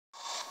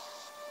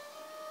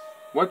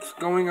What's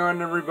going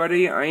on,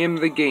 everybody? I am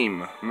the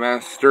Game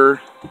Master,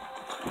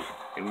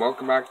 and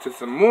welcome back to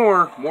some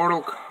more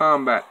Mortal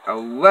Kombat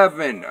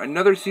 11.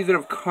 Another season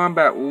of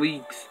Combat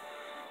Leagues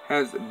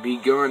has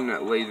begun,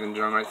 ladies and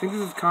gentlemen. I think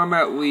this is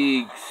Combat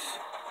Leagues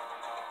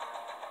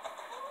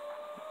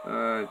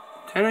 10,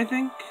 I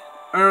think?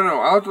 I don't know.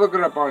 I'll have to look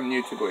it up on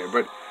YouTube later,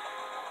 but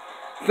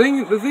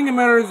the thing that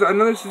matters is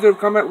another season of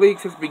Combat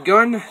Leagues has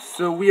begun,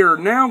 so we are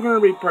now going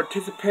to be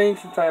participating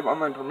since I have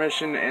online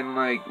permission, and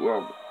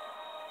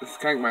this is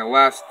kind of my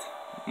last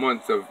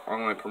month of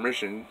online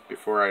permission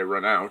before I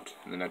run out,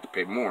 and then I have to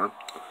pay more.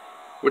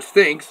 Which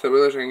stinks, so I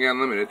wish I can get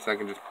unlimited, so I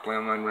can just play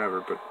online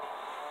whenever, but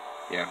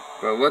yeah.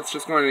 But let's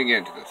just go ahead and get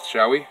into this,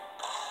 shall we?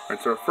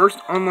 Alright, so our first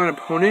online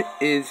opponent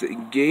is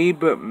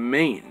Gabe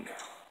Main.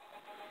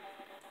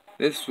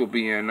 This will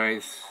be a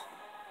nice,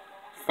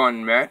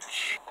 fun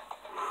match.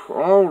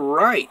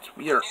 Alright,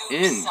 we are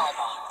in.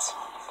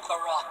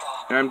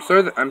 And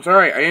I'm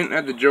sorry, I didn't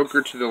add the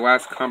Joker to the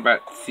last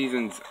Combat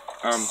season's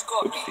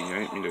oopsie,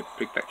 I didn't mean to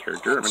pick that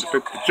character. I meant to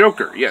pick the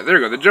Joker. Yeah, there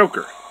you go, the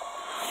Joker.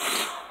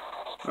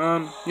 You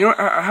know what,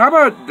 how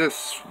about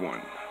this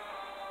one?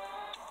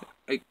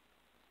 Did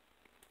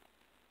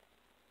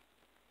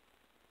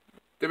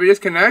we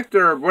disconnect,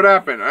 or what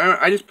happened?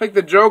 I just picked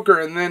the Joker,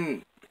 and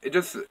then it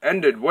just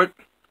ended. What?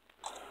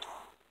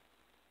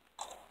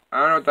 I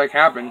don't know what the heck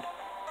happened.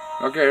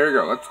 Okay, here we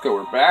go. Let's go.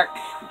 We're back.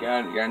 We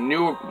got a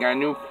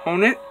new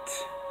opponent.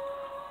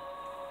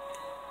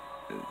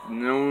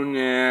 Known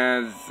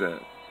as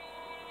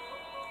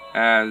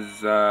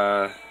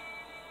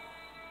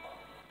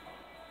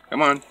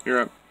come on,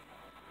 you're up.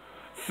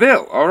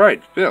 Phil.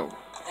 Alright, Phil.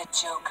 The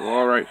Joker.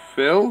 Alright,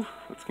 Phil.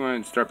 Let's go ahead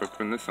and start by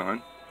putting this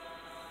on.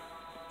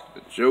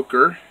 The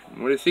Joker.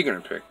 What is he gonna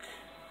pick?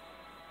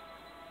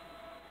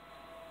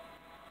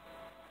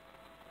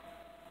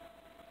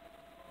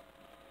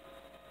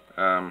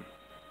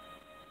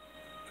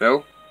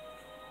 Phil?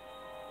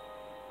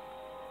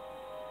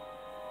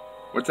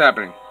 What's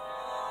happening?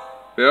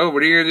 Phil,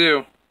 what are you gonna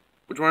do?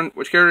 Which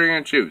character are you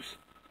gonna choose?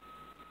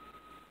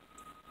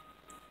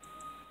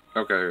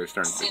 Okay, it's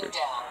starting to pick it.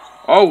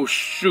 Oh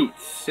shoot,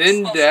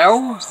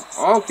 Sindel?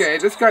 Okay,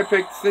 this guy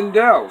picked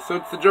Sindel, so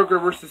it's the Joker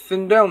versus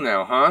Sindel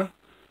now, huh?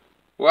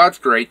 Well, that's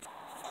great.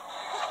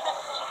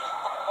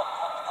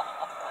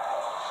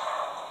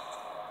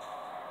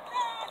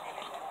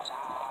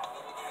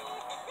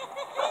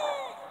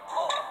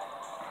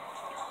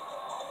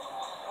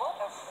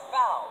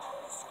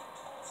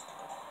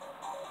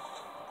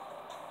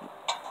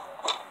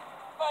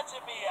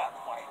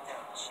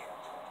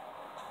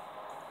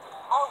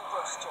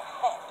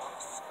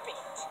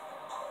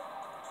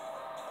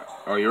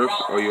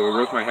 Oh, you'll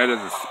roast my head as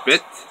a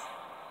spit?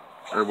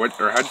 Or what?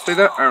 Or how'd you say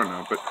that? I don't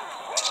know, but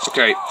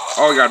okay.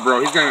 Oh god,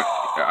 bro, he's gonna.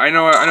 I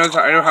know how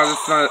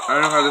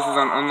this is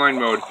on online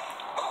mode.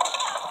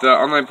 The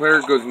online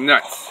player goes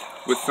nuts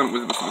with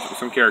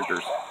some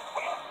characters.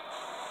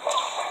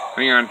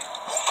 Hang on,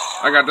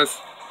 I got this.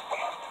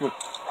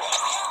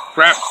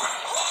 Crap!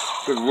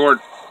 Good lord.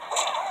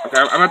 Okay,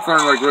 I'm about to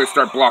learn to really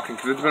start blocking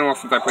because it's been a while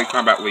since I played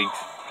Combat Leagues.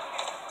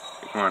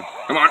 Okay, come on,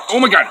 come on! Oh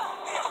my god!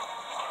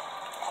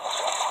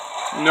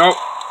 Nope.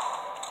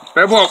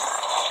 Bad blow.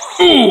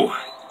 Ooh!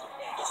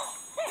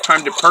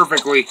 Timed it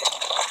perfectly.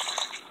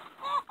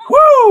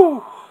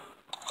 Woo!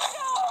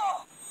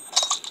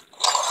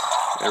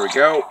 There we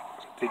go.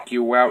 Take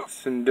you out,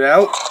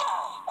 Sindel.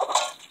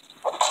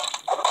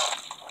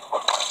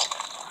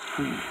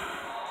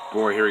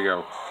 Boy, here we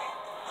go.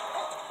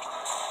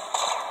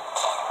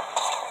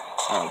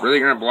 Oh, really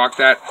gonna block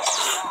that?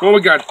 Oh my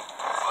god.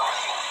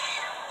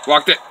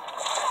 Blocked it.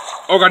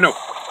 Oh god, no.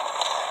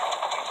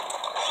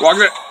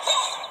 Blocked it.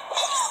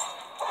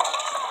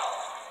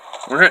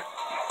 We're hit.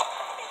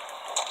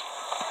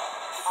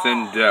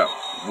 Sindel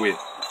with.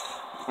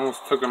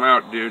 Almost took him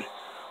out, dude.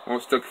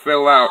 Almost took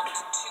Phil out.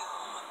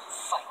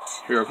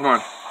 Here we go, come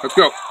on. Let's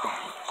go.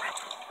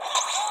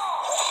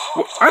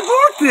 What? I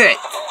blocked it!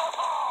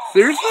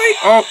 Seriously?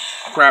 Oh,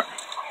 crap.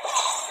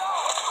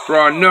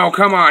 Bro, no,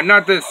 come on.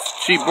 Not this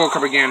cheap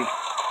bullcup again.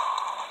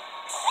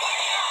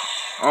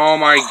 Oh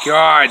my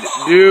god.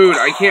 Dude,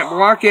 I can't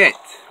block it.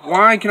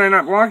 Why can I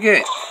not block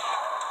it?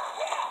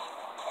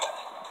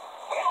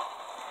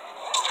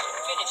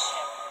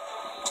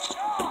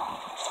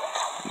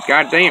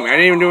 God damn, I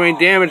didn't even do any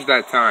damage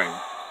that time.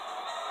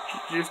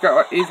 He's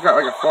got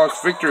like a false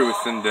victory with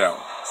Sindel.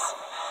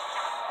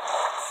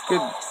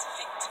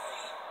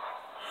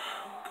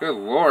 Good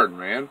lord,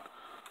 man.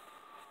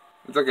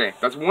 It's okay.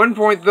 That's 1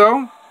 point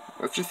though.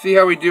 Let's just see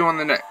how we do on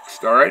the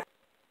next, alright?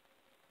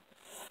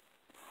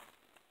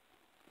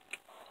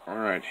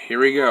 Alright, here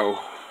we go.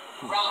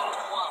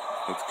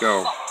 Let's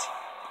go.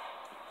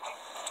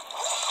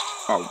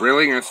 Oh,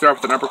 really? You're gonna start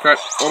with an uppercut?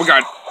 Oh my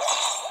god.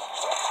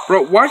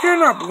 Bro, why can I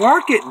not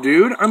block it,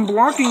 dude? I'm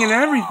blocking and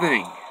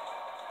everything.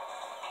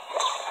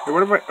 Hey,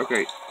 what if I...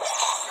 Okay.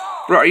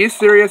 Bro, are you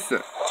serious?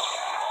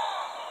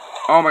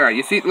 Oh my god,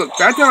 you see... Look,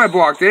 that time I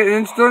blocked it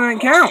and it still didn't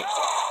count.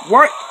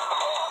 What?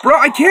 Bro,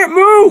 I can't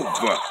move!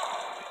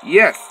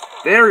 Yes.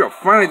 There we go.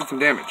 Finally did some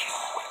damage.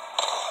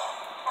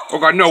 Oh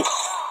god, no!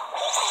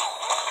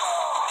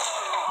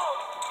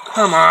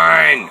 Come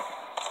on!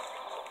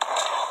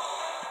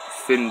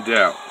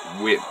 Sindel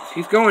with.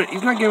 He's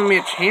not giving me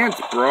a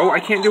chance, bro. I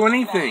can't do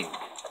anything.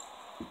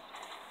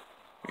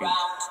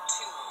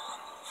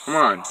 Come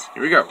on,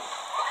 here we go.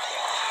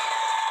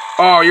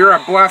 Oh, you're a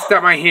blast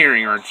out my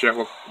hearing, aren't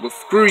you? Well,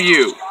 screw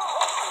you.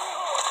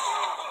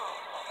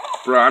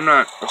 Bro, I'm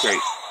not. Okay.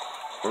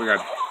 Oh my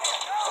god.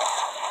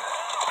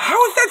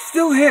 How is that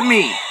still hit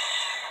me?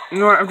 You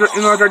know what? I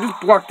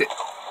just blocked it.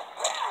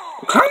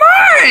 Come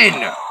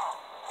on!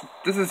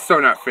 This is so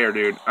not fair,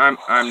 dude. I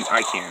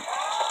can't.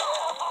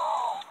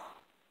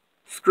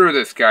 Screw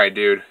this guy,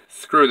 dude.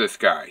 Screw this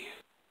guy.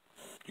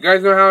 You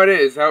guys know how it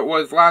is. How it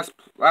was last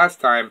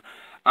time.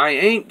 I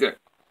ain't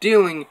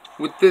dealing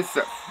with these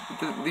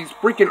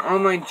freaking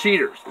online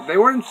cheaters. If they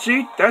want to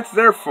cheat, that's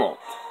their fault.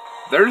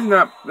 They're just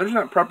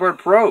not proper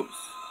pros.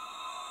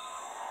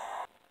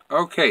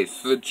 Okay,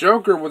 so the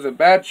Joker was a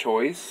bad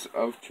choice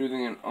of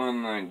choosing an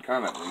online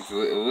combat league.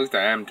 So at least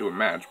I am to a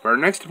match. But our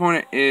next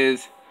opponent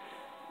is,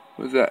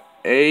 was that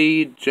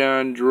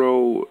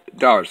Ajandro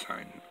 $.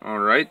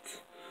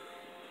 Alright.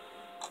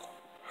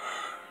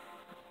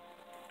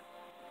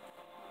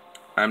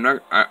 I'm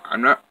not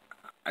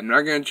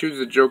gonna choose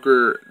the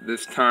Joker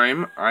this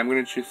time. I'm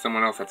gonna choose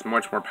someone else that's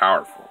much more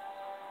powerful.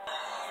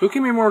 Who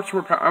can be much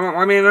more powerful?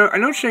 I mean, I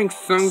know Shang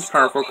Tsung's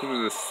powerful because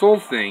of the soul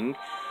thing.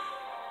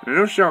 I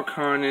know Shao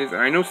Kahn is,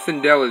 and I know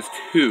Sindel is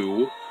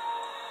too.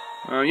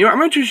 You know, I'm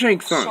gonna choose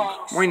Shang Tsung.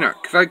 Why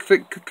not?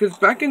 Cause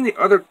back in the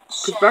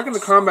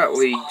combat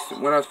leagues,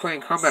 when I was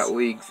playing combat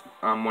leagues,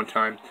 one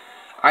time,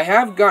 I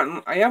have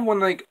won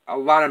like a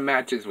lot of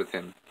matches with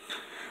him.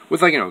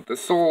 With like, you know, the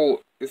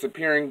soul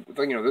disappearing, with,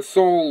 like, you know, the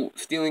soul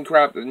stealing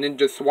crap, the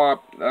ninja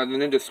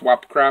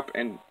swap crap,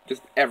 and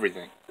just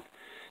everything.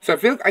 So I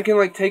feel like I can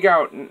like take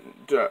out wait,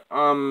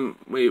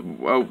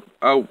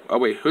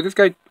 who this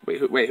guy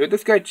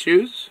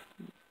choose?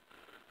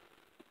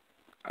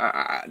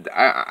 I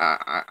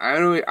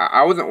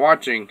wasn't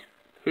watching.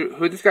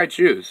 Who this guy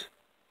choose?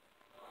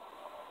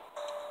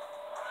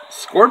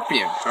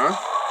 Scorpion, huh?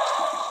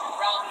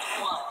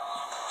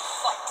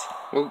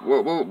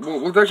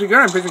 Well, it's actually good.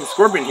 I'm facing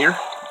Scorpion here.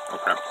 Oh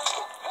crap.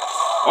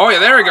 Oh yeah,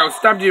 there we go.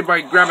 Stopped you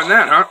by grabbing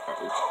that, huh?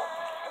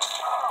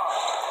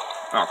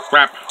 Oh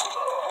crap.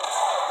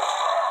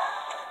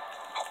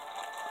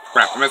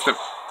 Crap, I messed up.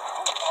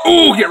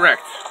 Ooh, get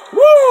wrecked.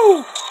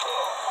 Woo!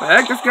 The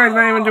heck? This guy's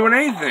not even doing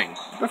anything.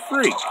 The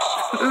freak.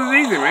 This is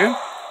easy, man.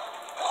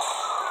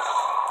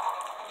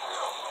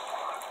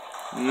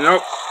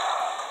 Nope.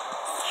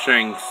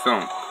 Shang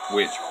Tsung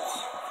wins.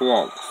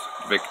 Flawless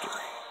victory.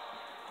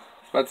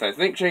 But I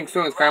think Shang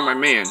Tsung is kind of my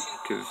man,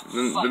 because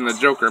then the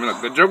Joker. I mean,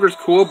 look, the Joker's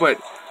cool,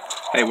 but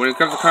hey, when it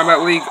comes to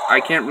Combat League, I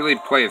can't really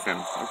play as him,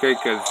 okay?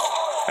 Because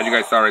as you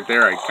guys saw right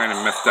there, I kind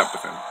of messed up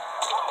with him.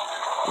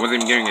 I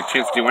wasn't even getting a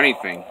chance to do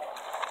anything.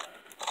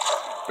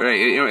 But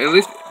hey, you know, at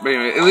least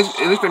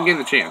I'm getting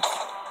the chance.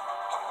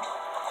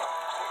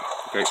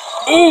 Okay.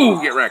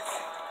 Ooh, get wrecked.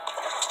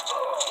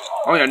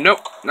 Oh yeah, nope,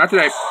 not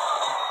today.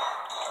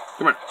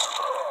 Come on.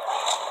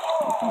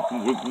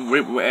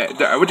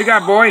 What you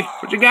got, boy?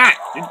 What you got?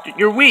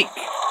 You're weak.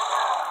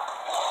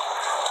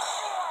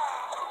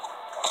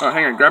 Oh,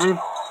 hang on, grab him.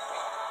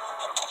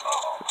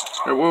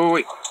 Here,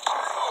 wait.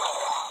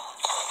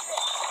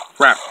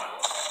 Crap.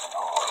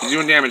 He's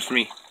doing damage to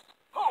me.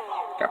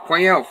 Got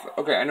plenty of health.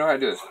 Okay, I know how to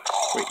do this.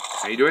 Wait,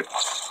 how you do it?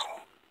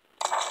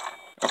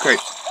 Okay.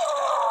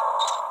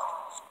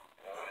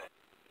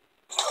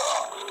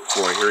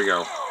 Boy, here we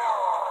go.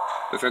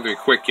 This has to be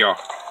quick, y'all.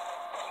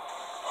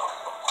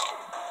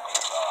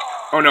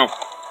 Oh no.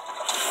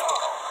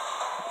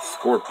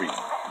 Scorpion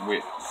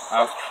wins.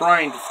 I was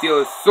trying to steal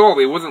his soul,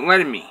 but he wasn't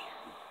letting me.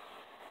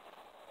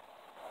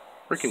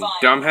 Freaking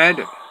dumbhead.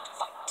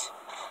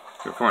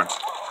 Okay, come on.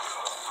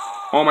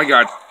 Oh my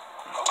god.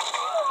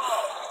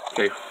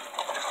 Okay.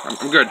 I'm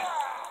good.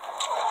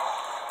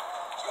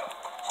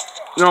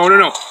 No.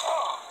 No.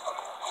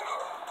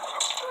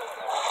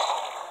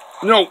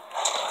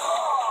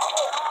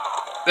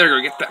 There you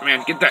go. Get that,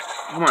 man. Get that.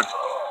 Come on.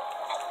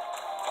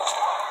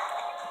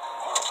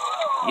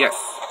 Yes.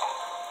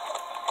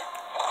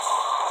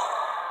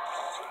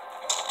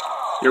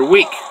 You're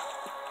weak.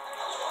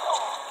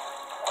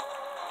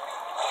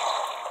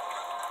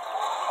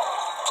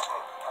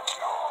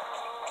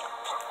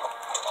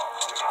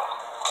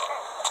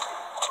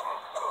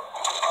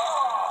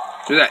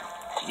 Do that.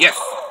 Yes.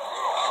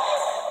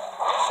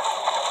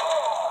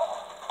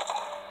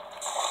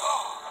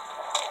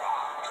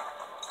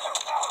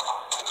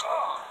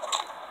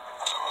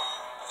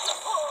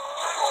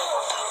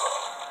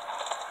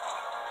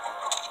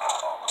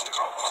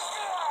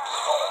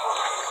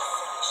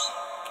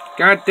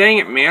 God dang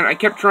it, man. I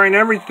kept trying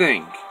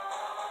everything.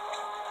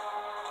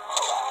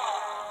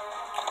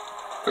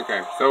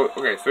 Okay, so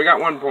we got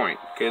 1 point.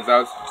 Because I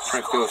was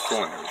trying to steal his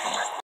soul and everything.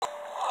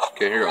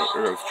 Okay, here we go.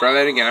 Let's try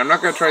that again. I'm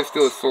not gonna try to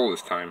steal his soul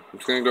this time. I'm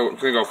just gonna go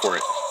for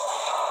it.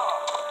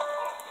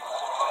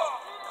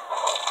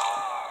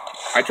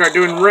 I tried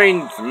doing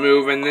Rain's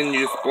move and then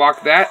you just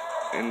block that.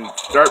 and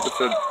start with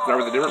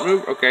a different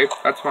move? Okay,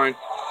 that's fine.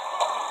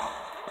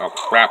 Oh,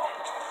 crap.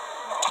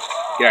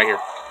 Get out of here.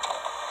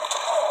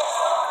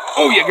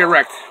 Oh, yeah, get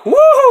wrecked.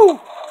 Woohoo!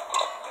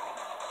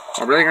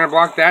 I'm really gonna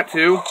block that,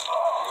 too.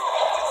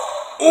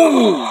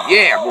 Oh,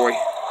 yeah, boy.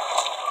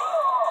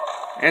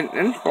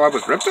 And follow up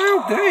with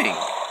Reptile? Dang.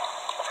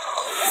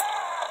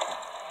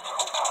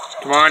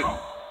 Come on.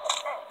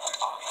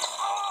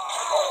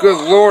 Good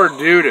lord,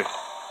 dude.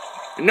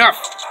 Enough.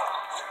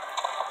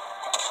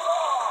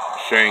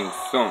 Shang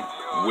Tsung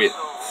wins.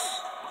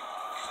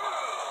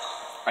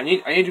 I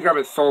need to grab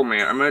a soul,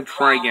 man. I'm gonna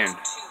try again.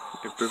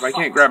 If I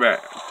can't grab it,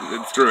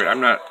 then screw it.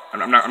 I'm not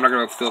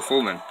gonna steal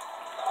soul, man.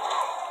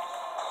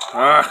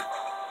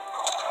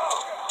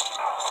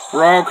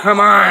 Bro, come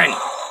on.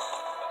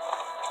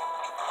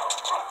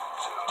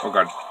 Oh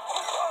god.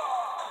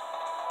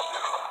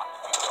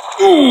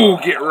 Ooh,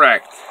 get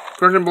wrecked.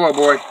 Crush him below,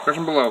 boy. Crush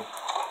him below.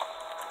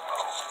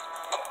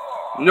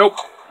 Nope.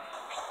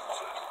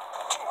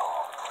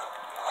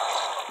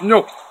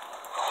 Nope.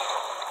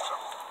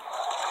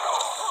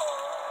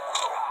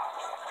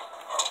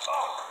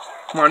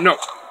 Come on, no.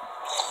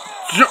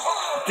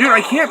 Dude,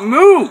 I can't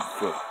move.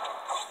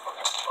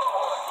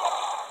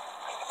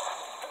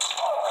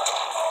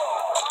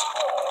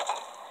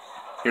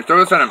 Here, throw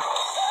this at him.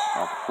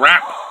 Oh,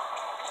 crap.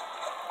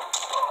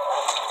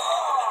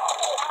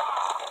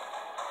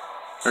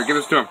 Here, give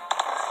this to him.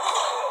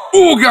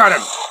 Ooh, got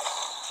him.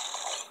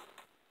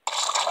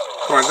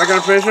 Come on, is that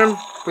gonna finish him?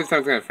 Please tell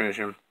me it's gonna finish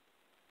him.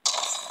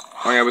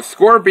 Oh yeah, with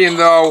Scorpion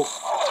though.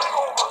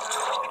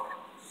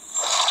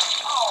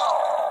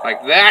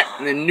 Like that,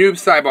 and then Noob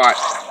Cybot.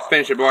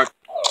 Finish it, boy.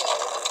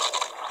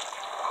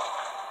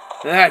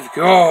 Let's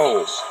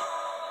go.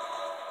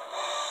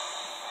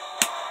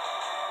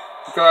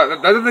 So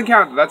that doesn't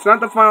count. That's not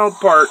the final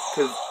part,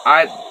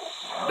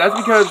 that's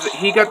because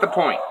he got the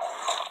point.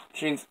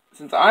 Since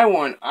I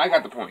won, I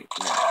got the point.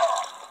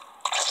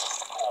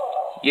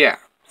 Yeah.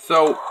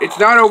 So it's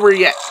not over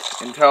yet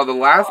until the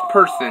last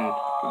person,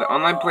 the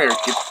online player,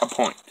 gets a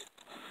point.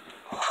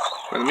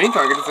 But in the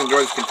meantime, I can just enjoy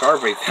this guitar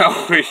bass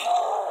out,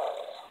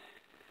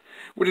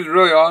 which is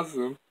really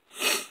awesome.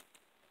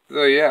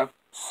 So yeah,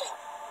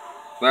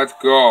 let's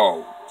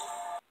go.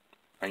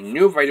 I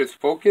knew if I just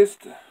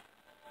focused,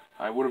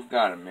 I would have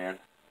got him, man.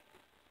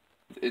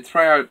 It's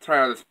probably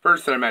how this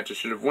first set of matches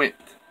should have went.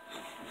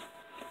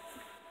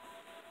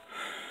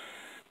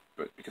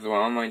 But because of an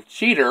online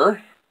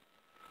cheater,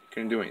 I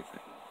couldn't do anything.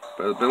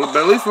 But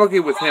at least lucky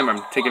with him,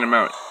 I'm taking him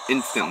out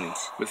instantly.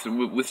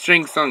 With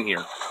Shang Tsung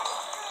here.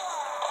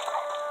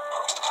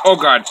 Oh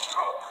god.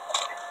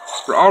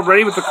 We're all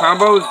ready with the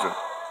combos?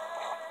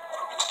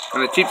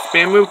 And the cheap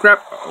spam move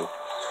crap? Uh-oh.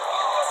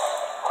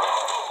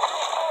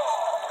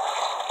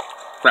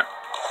 Crap.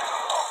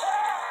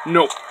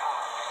 No.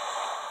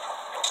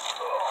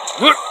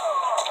 Look!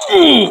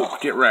 Ooh!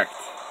 Get wrecked.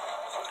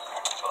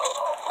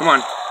 Come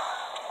on.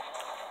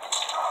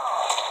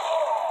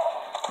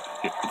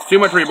 It's too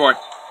much for you, boy.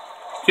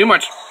 Too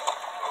much.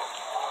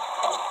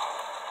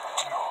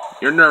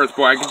 You're nervous,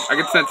 boy. I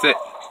can sense it.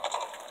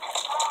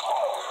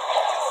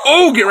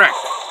 Oh, get wrecked.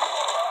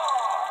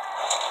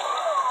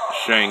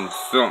 Shang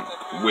Tsung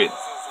wins.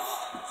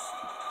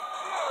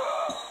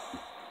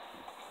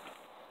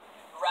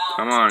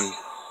 Come on.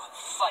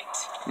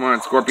 Come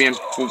on, Scorpion.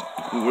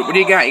 What do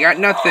you got? You got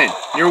nothing.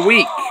 You're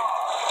weak.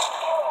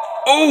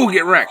 Oh,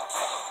 get wrecked.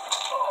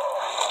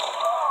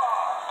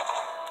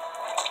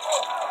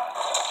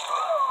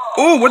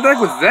 Oh, what the heck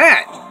was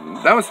that?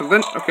 That was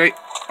something. Okay.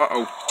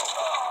 Uh-oh.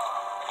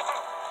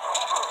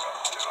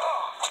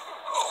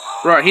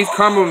 Bro, he's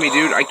comboing me,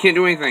 dude. I can't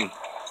do anything.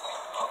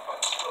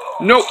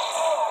 Nope.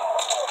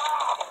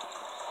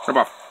 Rub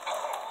off.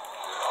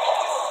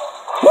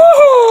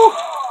 Woohoo!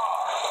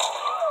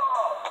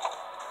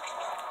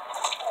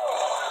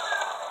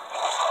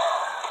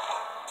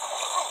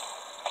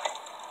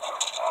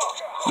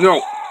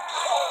 No.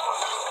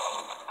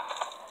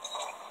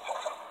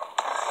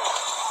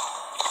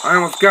 I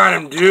almost got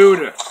him,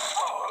 dude.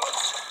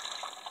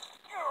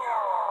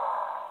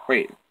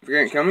 Wait, is it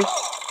gonna kill me? I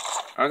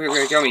don't think it's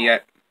gonna kill me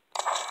yet.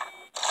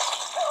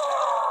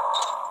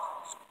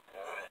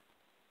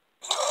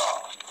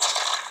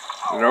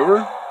 Is it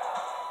over?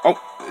 Oh,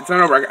 it's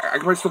not over. I can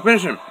probably still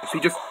finish him. If he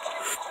just...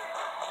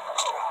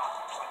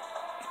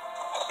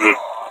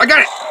 I got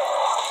it!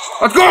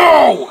 Let's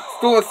go!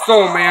 Stole a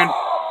soul, man.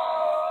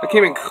 I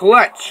came in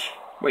clutch.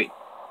 Wait.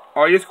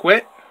 Oh, you just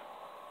quit?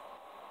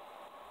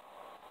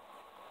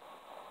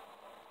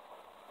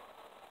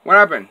 What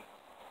happened?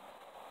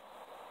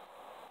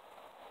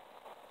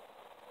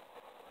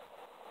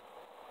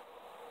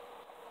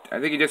 I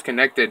think he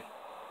disconnected.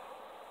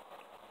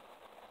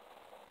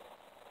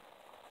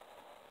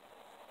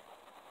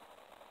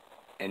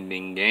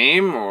 Ending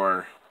game,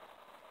 or...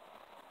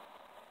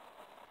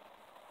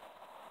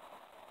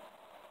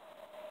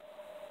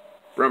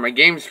 Bro, my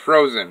game's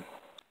frozen.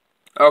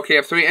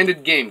 Okay, so he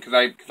ended game, because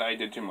I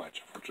did too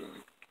much,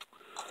 unfortunately.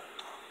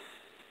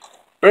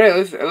 But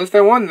hey, at least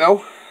I won,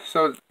 though.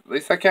 So, at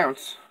least that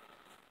counts.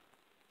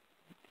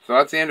 So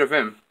that's the end of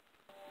him.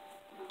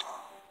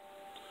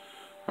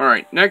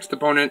 Alright, next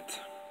opponent.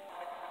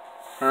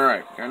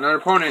 Alright, got another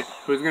opponent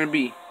who's going to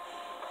be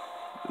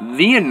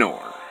Leonor.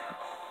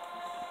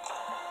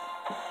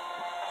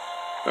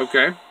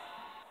 Okay.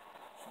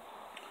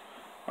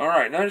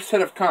 Alright, another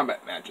set of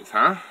combat matches,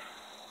 huh?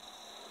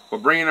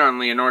 Well, bring it on,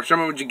 Leonor. Show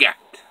me what you got.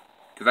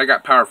 Because I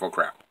got powerful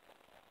crap.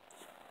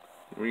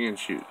 What are you going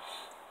to choose?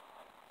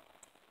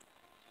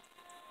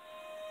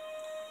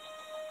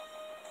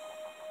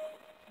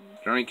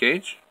 Johnny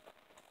Cage?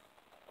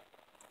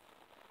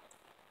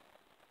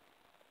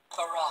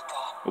 Baraka.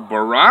 Oh,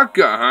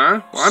 Baraka,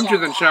 huh? Well, I'm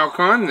choosing Shao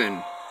Kahn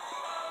then.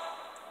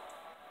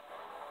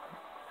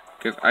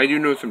 Because I do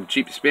know some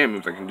cheap spam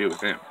moves I can do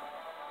with him.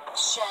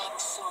 Shang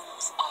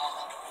Tsung's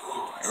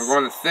island. And we're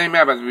going the same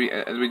map as we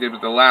did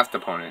with the last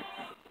opponent.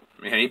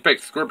 Man, he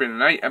picked Scorpion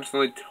and I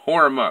absolutely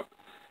tore him up.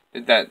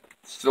 Did that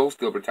Soul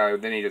Steel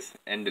Battalion, then he just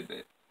ended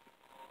it.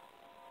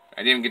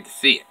 I didn't even get to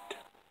see it.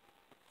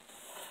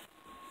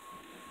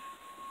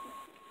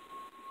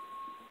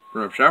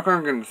 Bro, Shao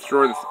Kahn can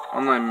destroy this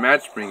online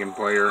matchmaking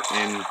player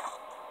in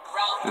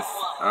this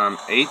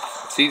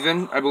 8th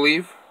season, I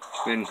believe.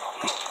 Then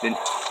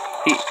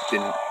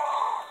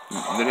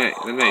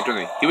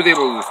he was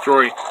able to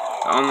destroy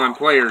the online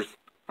players,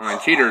 online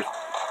cheaters,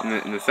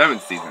 in the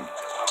 7th season.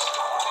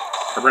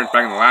 Or perhaps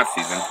back in the last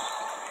season.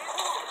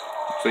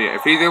 So yeah,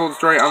 if he's able to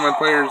destroy online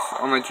players,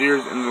 online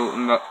cheaters in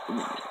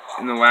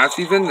the last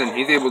season, then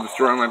he's able to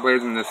destroy online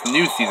players in this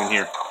new season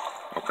here.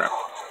 Oh crap!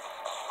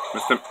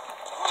 Missed him.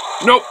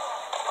 Nope!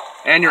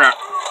 And you're out.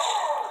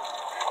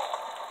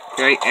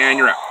 Okay, and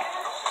you're out.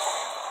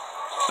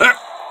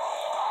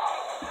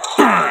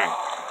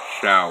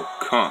 Shao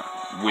Kahn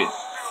wins.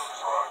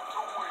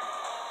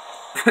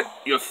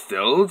 You're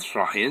still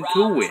trying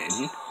to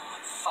win?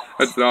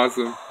 That's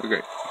awesome.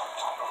 Okay.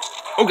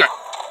 Okay.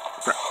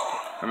 Crap.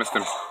 I missed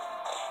him.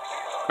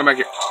 Come back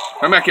here.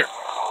 Come back here.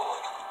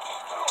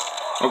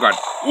 Oh god.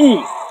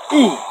 Ooh.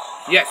 Ooh.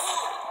 Yes.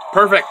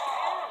 Perfect.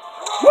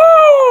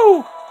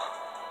 Woo!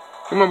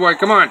 Come on, boy.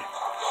 Come on.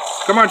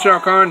 Come on, Shao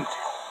Kahn.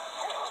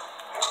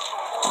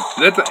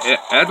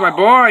 That's my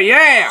boy.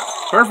 Yeah.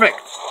 Perfect.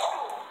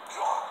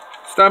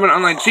 Stopping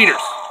online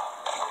cheaters.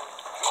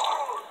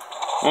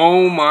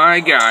 Oh my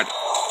god.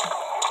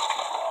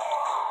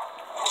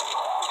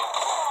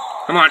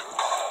 Come on.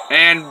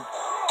 And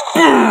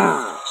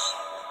boom.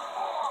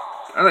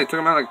 I took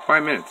him out like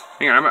 5 minutes.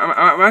 Hang on,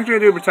 I'm actually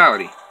gonna do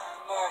brutality.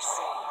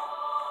 Mercy.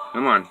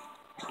 Come on.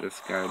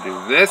 Just gotta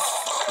do this.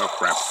 Oh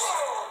crap.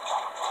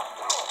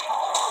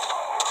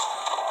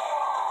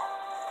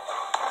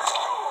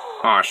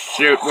 Oh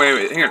shoot!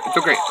 Wait, hang on. It's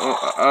okay.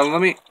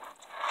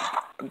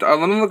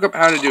 Let me look up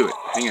how to do it.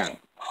 Hang on.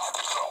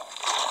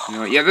 You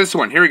know what? Yeah, this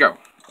one. Here we go.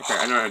 Okay,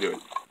 I know how to do it.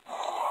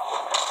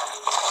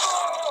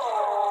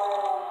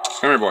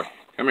 Come here, boy.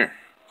 Come here.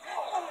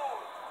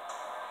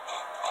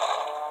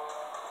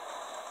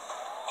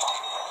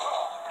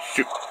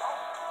 Shoot.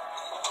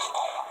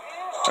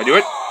 I do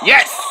it?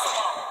 Yes!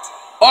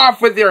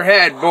 Off with your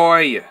head,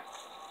 boy!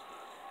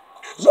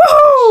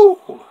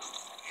 Woo!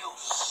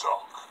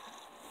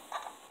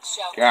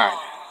 God.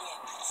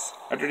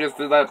 After just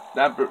did that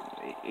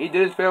he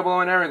did his fail blow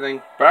and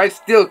everything, but I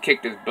still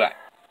kicked his butt.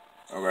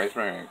 Okay, he's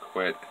probably gonna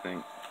quit, I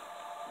think.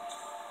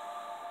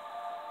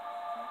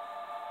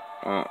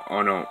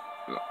 Oh no.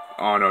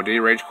 Oh no, did he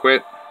rage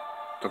quit?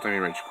 Don't tell me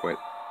he rage quit.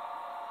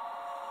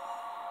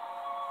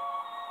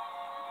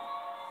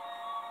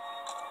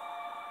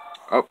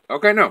 Oh,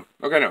 okay, no.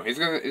 Okay, no. He's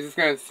just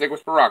gonna stick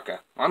with Baraka.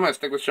 Well, I'm gonna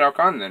stick with Shao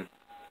Kahn then.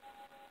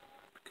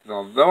 Because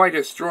although I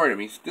destroyed him,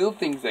 he still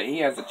thinks that he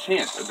has a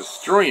chance of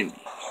destroying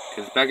me.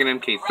 Because back in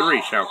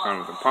MK3, Shao Kahn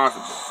was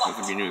impossible. This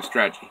would be new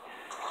strategy.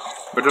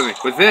 But trust me,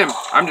 with him,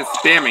 I'm just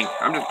spamming.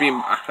 I'm just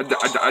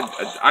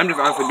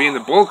honestly being the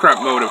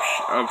bullcrap mode of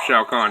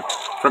Shao Kahn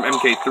from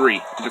MK3.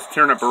 Just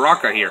turn up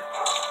Baraka here.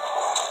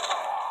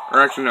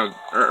 Or actually no,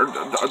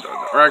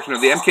 or actually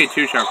no, the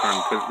MK2 Shao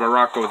Kahn, because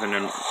Baraka was in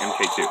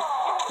MK2.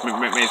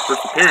 Made his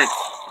first appearance.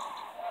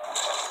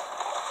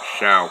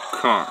 Shao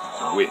Kahn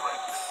wins.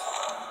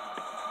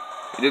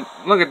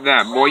 Look at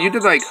that, boy. You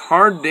did like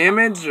hard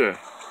damage, or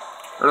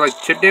like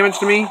chip damage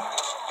to me.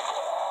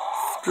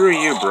 Screw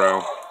you,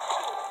 bro.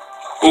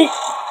 Ooh!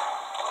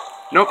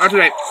 Nope, not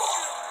today.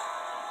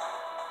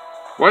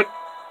 What?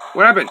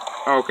 What happened?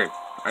 Oh, okay.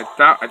 I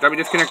thought we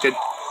disconnected.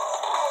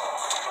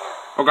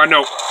 Oh god,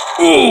 no.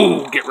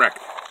 Ooh! Get wrecked.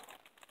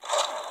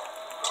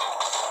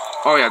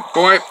 Oh yeah,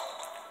 boy.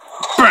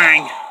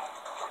 Bang!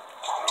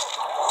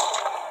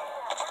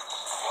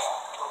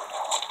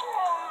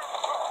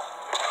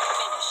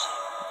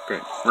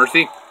 Okay,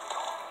 Mercy.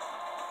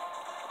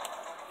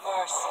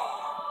 Mercy.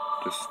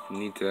 Just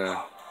need to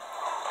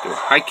do a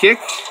high kick.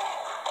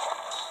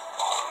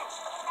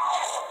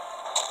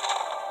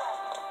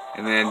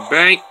 And then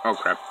bang. Oh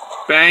crap.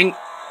 Bang.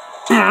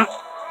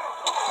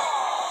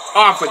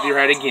 Off with your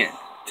head again.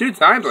 2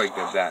 times like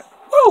that.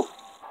 Woo!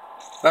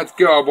 Let's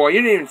go, boy.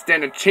 You didn't even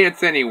stand a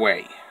chance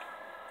anyway.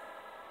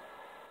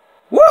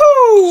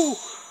 Woo!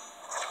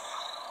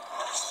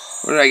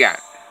 What did I got?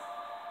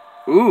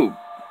 Ooh.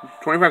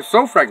 25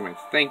 soul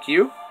fragments. Thank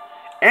you.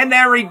 And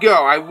there we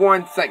go. I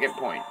won second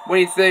point. What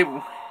do you say?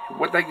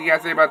 What the heck you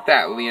guys say about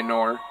that,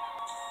 Leonore?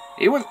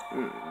 He was.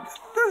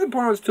 This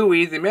opponent was too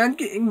easy, man.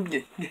 Give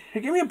me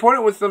an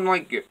opponent with some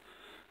great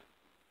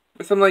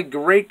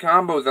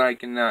combos that I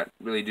cannot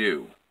really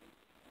do.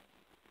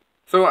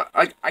 So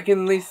I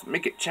can at least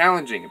make it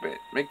challenging a bit.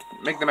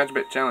 Make the match a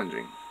bit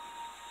challenging.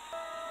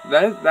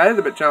 That is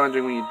a bit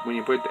challenging when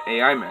you put the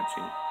AI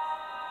matching.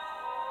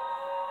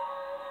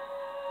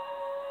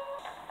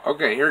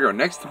 Okay, here we go.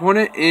 Next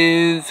opponent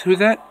is who's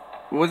that?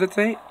 What does it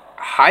say?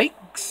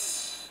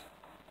 Hikes.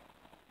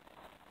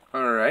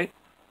 All right.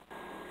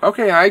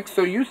 Okay, Hike.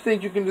 So you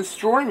think you can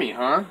destroy me,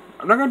 huh?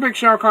 I'm not gonna pick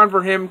Shao Kahn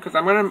for him because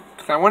I want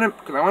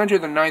to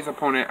choose a nice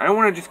opponent. I don't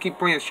want to just keep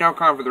playing Shao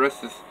Kahn for the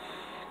rest of this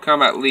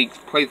Kombat League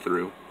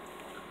playthrough.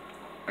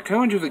 I kind of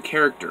want to choose a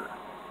character,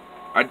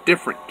 a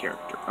different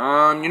character.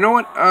 You know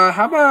what?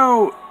 How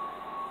about?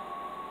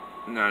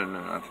 No,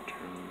 not the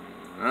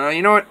term.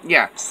 You know what?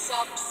 Yeah.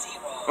 Sub-Zero.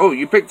 Oh,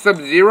 you picked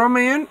Sub-Zero,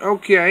 man?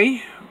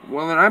 Okay.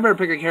 Well, then I better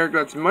pick a character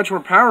that's much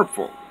more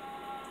powerful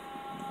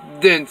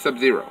than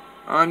Sub-Zero.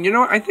 You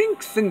know what? I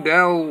think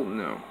Sindel.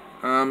 No.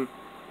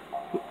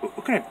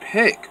 Who can I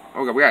pick?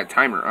 Oh God, we got a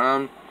timer.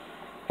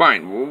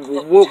 Fine.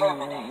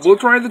 We'll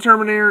try the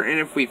Terminator, and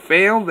if we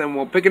fail, then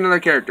we'll pick another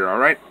character. All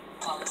right?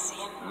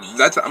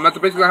 That's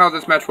basically how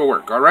this match will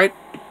work. All right?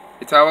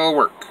 It's how it'll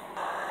work.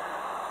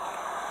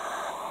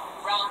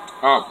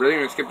 Oh, really?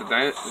 You're gonna skip the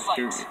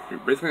You're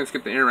basically gonna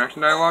skip the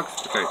interaction dialogues?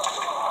 Okay.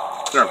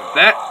 Start with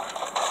that.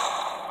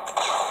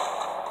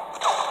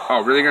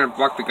 Oh, really gonna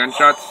block the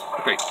gunshots?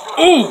 Okay.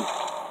 Ooh!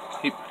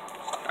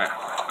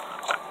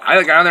 I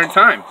got out of there in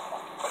time.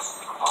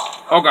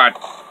 Oh God.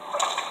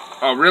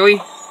 Oh really?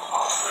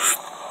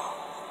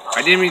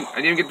 I didn't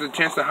even get the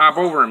chance to hop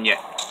over him yet.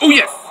 Oh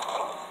yes!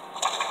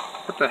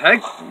 What the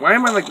heck? Why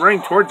am I like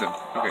running towards him?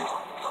 Okay.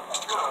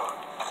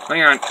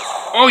 Hang on.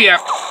 Oh yeah.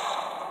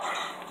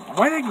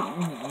 Why did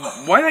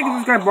I get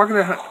this guy blocking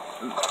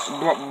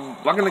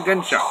the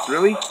gunshots?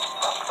 Really?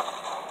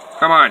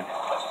 Come on.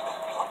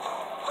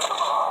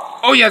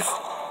 Oh yes.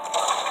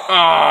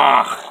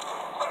 Ah.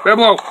 Bad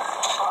blow.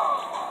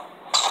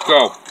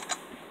 Go.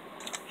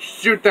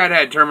 Shoot that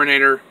head,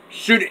 Terminator.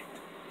 Shoot it.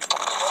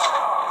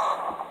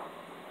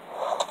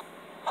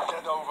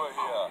 Get over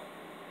here.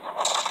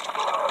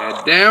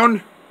 Head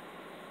down.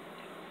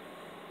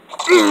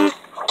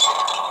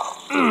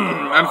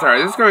 I'm sorry,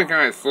 this is going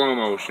kind of slow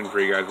motion for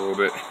you guys a little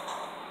bit.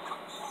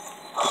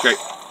 Okay.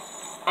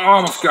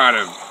 Almost got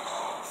him.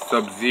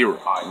 Sub-Zero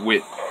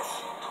with.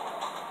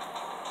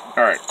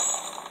 Alright.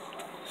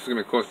 This is going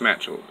to be a close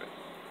match a little bit.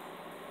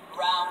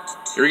 Round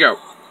 2. Here we go.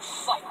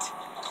 Fight.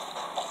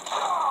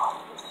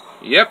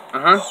 Yep,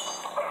 oh,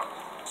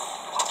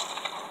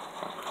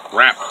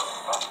 crap.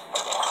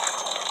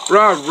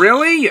 Bruh,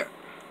 really?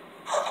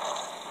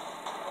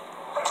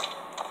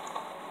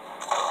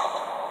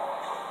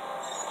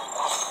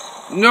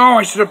 No,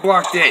 I should have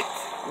blocked it.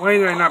 Why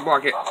did I not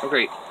block it?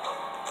 Okay.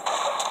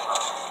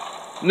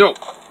 No.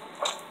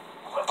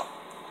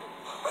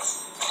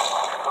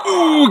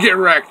 Ooh, get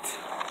wrecked.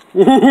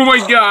 Oh my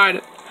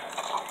God.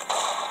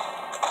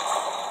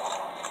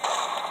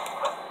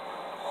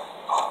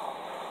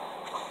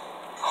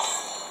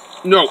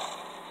 No.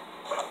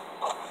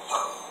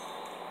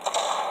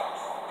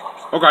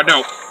 Oh God,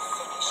 no.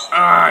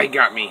 Ah, he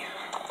got me.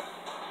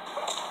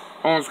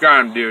 Almost got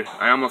him, dude.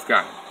 I almost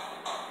got him.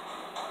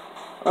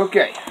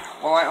 Okay.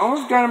 Well, I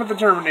almost got him with the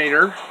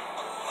Terminator.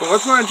 But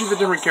let's go ahead and choose a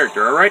different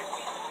character, alright?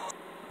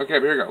 Okay,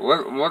 but here we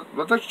go.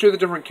 Let's choose a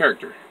different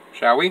character,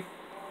 shall we?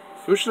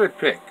 Who should I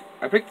pick?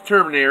 I picked the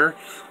Terminator.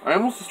 I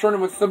almost destroyed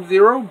him with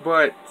Sub-Zero,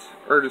 but...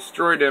 I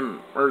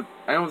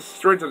almost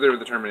destroyed Sub-Zero with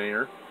the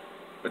Terminator.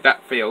 But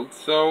that failed.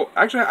 So,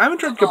 actually, I haven't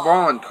tried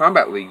Cabal in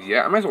Kombat Leagues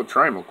yet. I might as well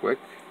try him real quick.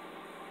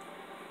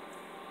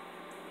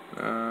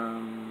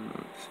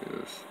 Let's see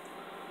this.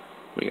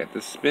 We got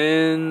the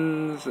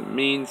spins, the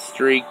mean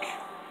streak.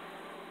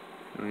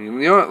 You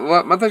know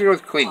what? My thought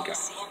was clean cut.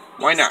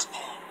 Why not?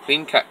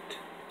 Clean cut.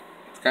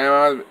 It's kind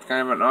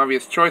of an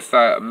obvious choice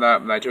that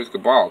I chose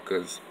Cabal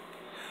because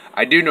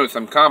I do know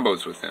some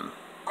combos with him.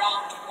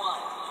 Round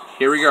 1.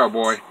 Here we go,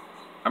 boy.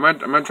 I'm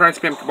gonna try and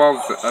spam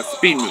Cabal's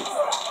speed move.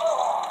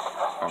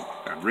 Oh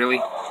God,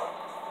 really?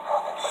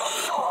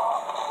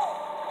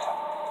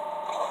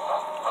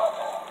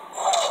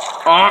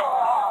 Oh!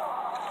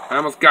 I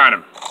almost got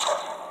him.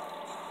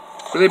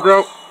 Really,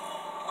 bro?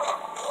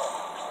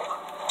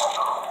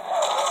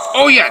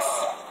 Oh, yes!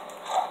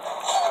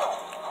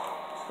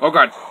 Oh,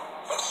 God.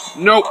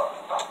 Nope.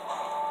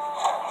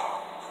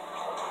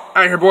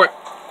 Out of here, boy.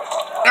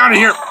 Out of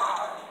here.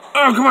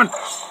 Oh, come on.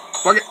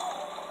 Fuck it.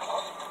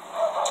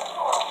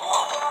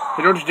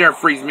 Hey, don't you dare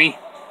freeze me.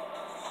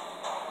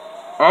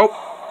 Oh.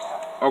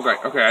 Okay,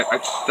 okay. I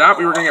thought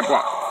we were going to get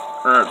blocked.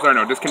 Or, sorry,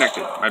 no,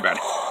 disconnected. My bad.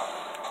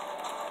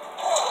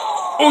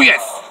 Oh,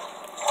 yes!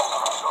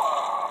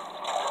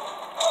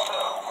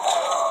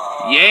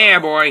 Yeah,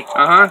 boy.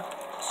 Uh-huh.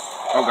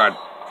 Oh, God.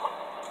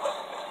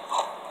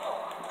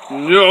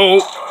 No.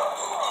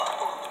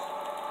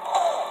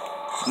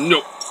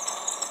 No.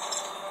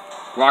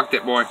 Blocked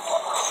it, boy.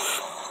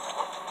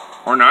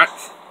 Or not.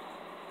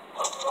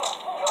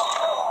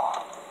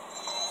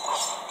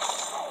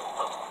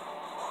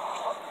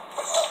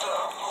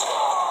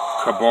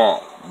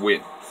 Cabal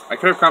wins. I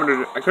could have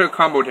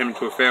comboed him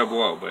into a fail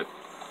blow, but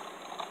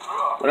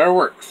whatever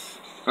works.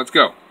 Let's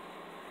go.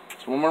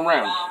 Just one more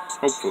round,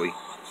 hopefully.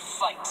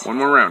 One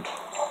more round.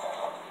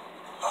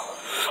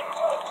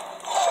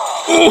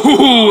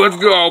 Ooh, let's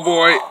go,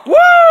 boy.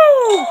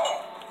 Woo!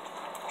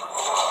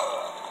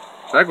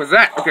 What the heck was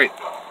that? Okay.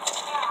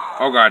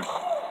 Oh, God.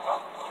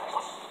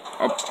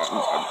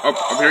 Up,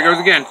 here it goes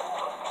again.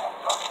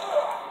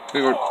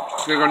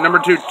 It's gonna go number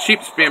 2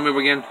 cheap spam move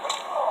again.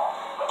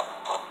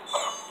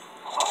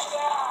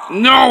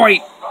 No,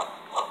 wait!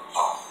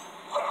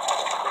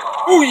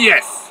 Oh,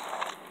 yes!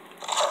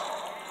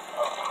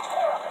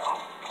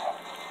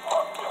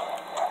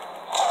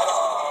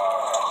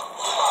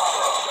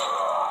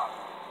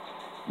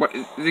 What,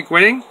 is he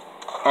quitting?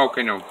 Oh,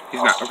 okay, no,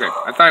 he's not. Okay,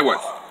 I thought he was.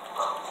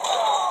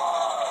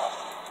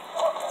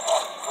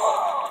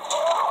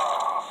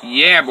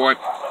 Yeah, boy.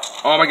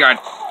 Oh, my God.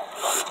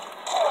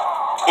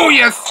 Oh,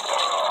 yes!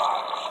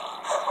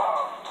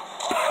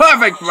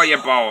 Perfect for you,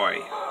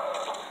 boy!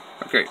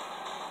 Okay.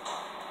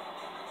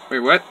 Wait,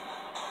 what?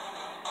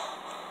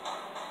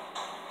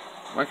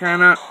 Why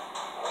can't I not?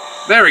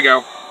 There we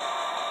go.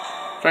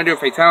 Trying to do a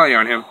fatality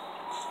on him.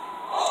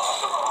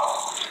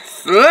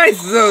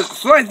 Slice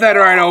that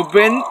right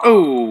open.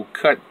 Ooh,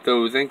 cut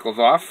those ankles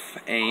off.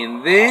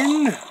 And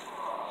then...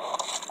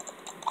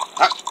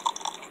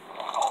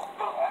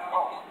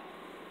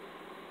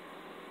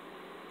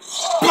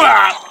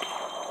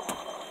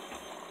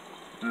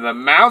 The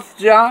mouth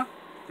jaw.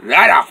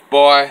 Right off,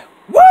 boy.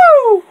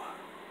 Woo!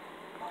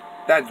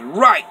 That's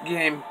right,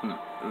 game.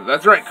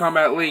 That's right,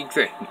 Kombat League.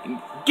 Say,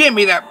 give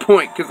me that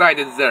point, because I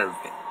deserve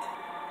it.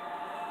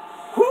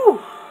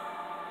 Whew.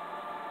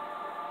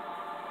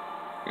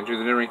 Gonna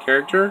choose a different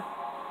character.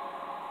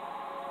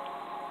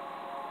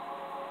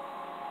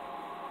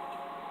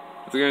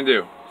 What's it gonna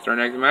do? Start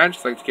next match,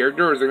 select the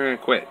character, or is it gonna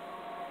quit?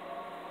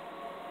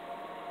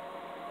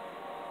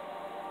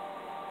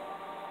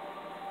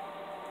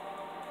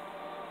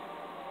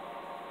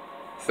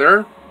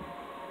 Sir?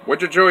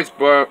 What's your choice,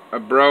 bro?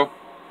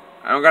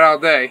 I don't got all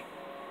day.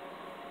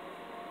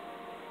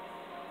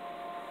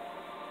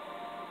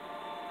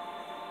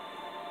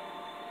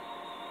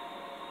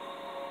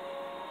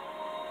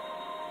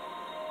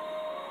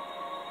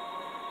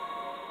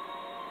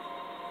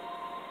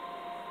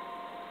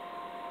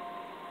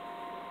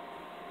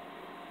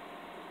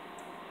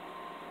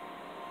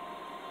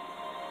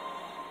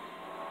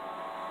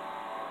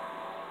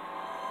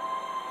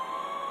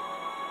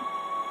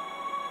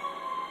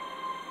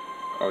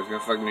 Oh, he's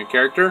gonna select a new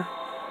character?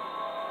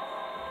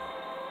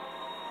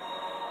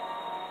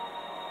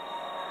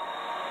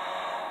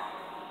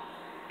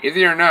 Is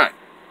he or not?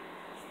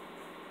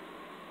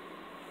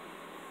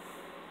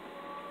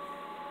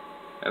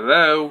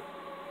 Hello?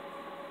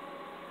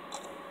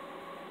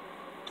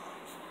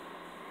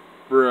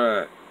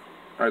 Bruh.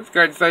 Alright, this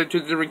guy decided to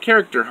choose a different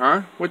character,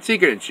 huh? What's he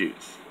gonna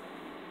choose?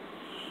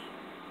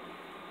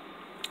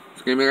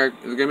 Is it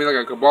gonna be like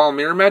a Cabal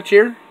mirror match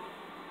here?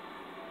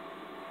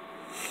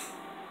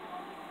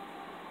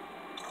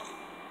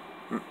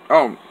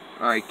 Oh,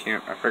 I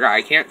forgot.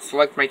 I can't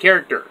select my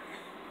character.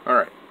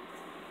 Alright.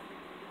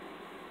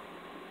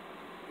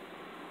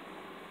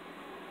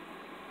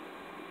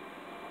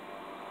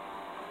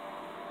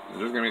 Is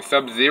this gonna be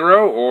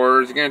Sub-Zero,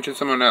 or is it gonna choose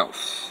someone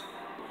else?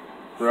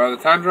 Bro,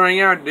 the time's running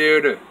out,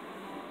 dude.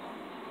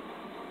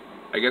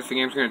 I guess the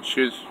game's gonna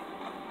choose...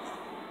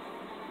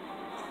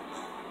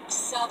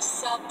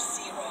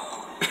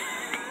 Sub-Zero.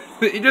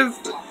 He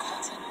just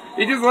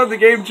let the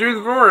game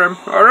choose for him.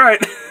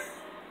 Alright.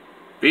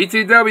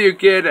 BTW,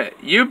 kid,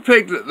 you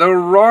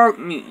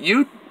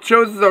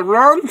chose the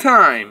wrong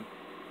time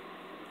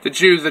to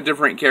choose a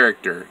different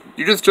character.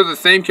 You just chose the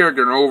same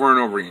character over and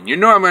over again. You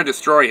know I'm gonna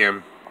destroy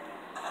him.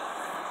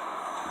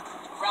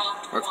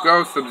 Let's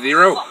go,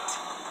 Sub-Zero.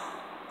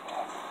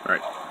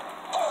 Alright.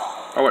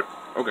 Oh, what?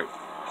 Okay.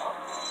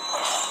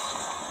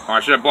 Oh, I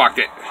should have blocked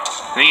it.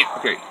 Dang it.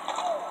 Okay.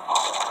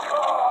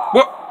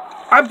 What?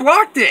 I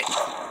blocked it!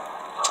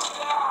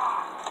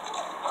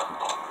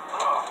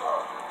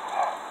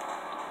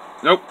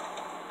 Nope.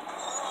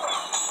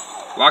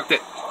 Blocked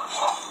it.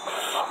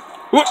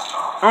 Whoop!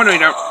 Oh, no, you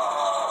don't.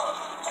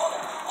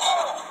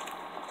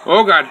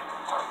 Oh, God.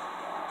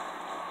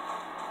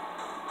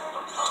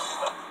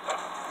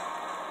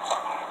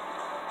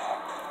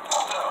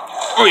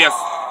 Oh, yes.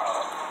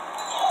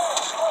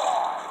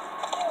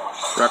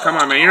 Bro, come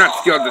on, man. You're not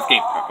skilled at this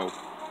game. Uh-oh.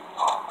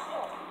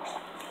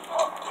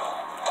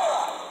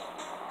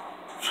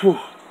 Whew.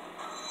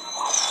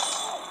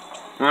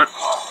 Come on.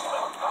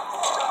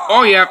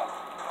 Oh, yeah.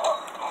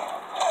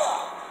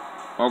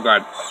 Oh,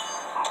 God.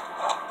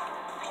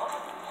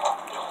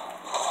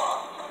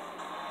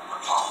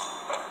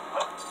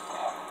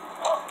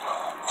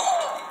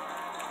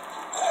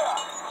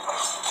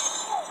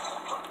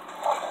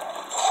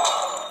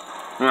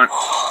 Come on.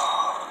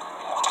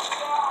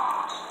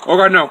 Oh,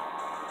 God, no.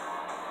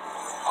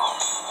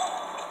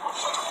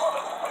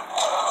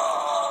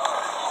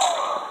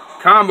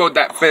 comboed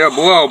that fatal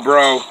blow,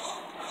 bro.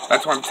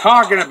 That's what I'm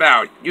talking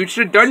about. You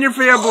should have done your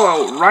fatal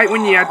blow right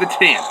when you had the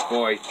chance,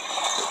 boy.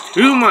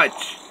 Too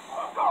much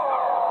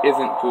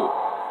isn't cool.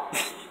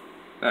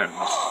 I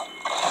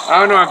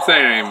don't know what I'm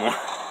saying anymore.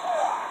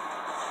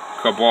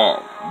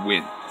 Cabal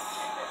wins.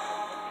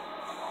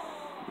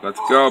 Let's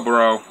go,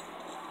 bro.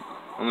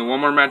 Only one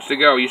more match to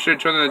go. You should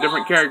have chosen a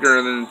different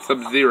character than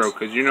Sub-Zero,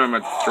 because you know I'm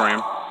about to destroy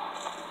him.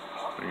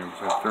 I'm going to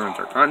throw in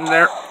Sarkhan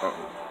there.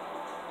 Uh-oh.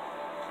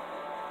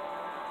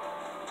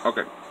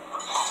 Okay.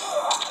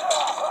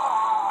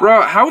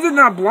 Bro, how is it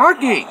not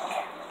blocking?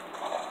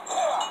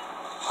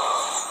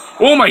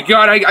 Oh my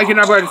god, I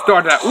cannot believe I just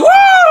thought that.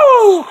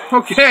 Woo!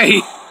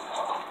 Okay.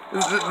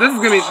 This is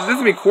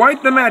gonna be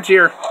quite the match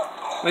here,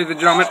 ladies and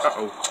gentlemen.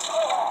 Uh-oh.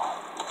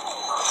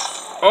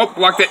 Oh,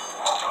 blocked it.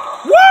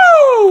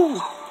 Woo!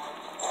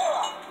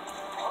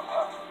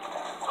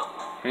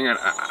 Hang on.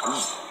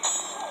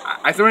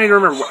 I still need to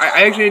remember.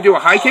 I actually need to do a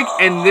high kick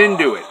and then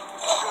do it.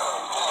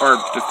 Or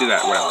just do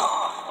that, whatever.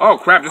 Oh,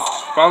 crap. Just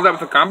follow that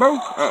with a combo?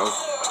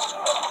 Uh-oh.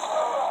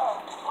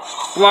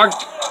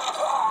 Blocked.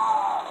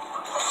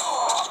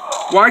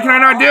 Why can I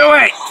not do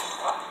it?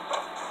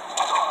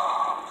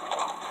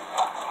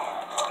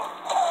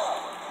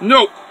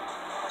 No.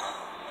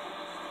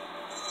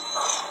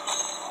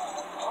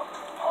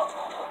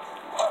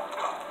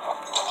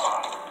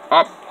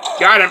 Up.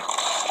 Got him.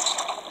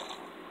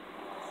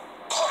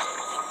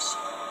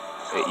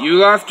 Hey, you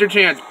lost your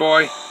chance,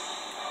 boy.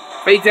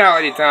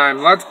 Fatality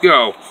time. Let's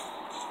go.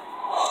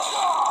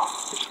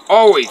 It's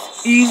always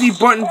easy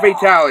button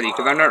fatality,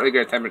 because I'm not really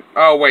good at typing.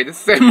 Oh, wait. This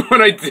is the same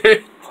one I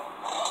did.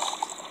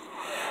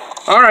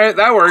 Alright,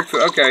 that works.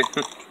 Okay.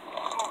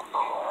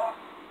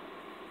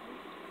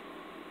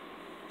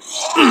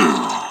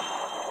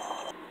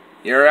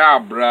 You're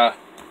out, bruh.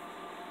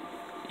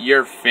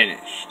 You're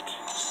finished.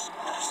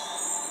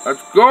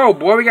 Let's go,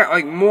 boy. We got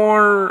like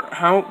more.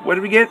 What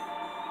did we get?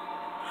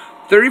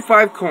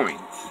 35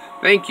 coins.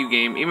 Thank you,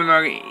 game. Even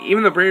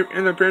the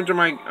appearance of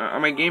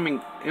my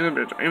gaming, even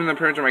the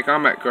appearance of my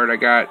combat card, I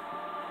got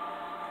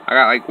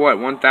like what,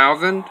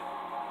 1,000?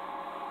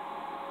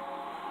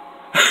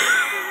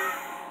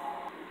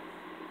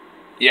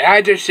 You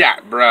had your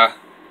shot, bruh.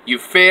 You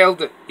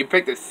failed. You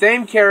picked the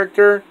same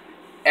character,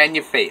 and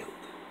you failed.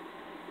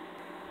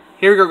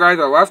 Here we go, guys.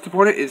 Our last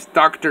opponent is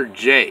Dr.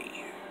 J.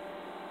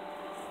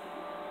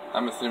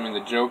 I'm assuming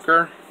the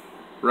Joker,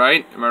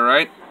 right? Am I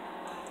right?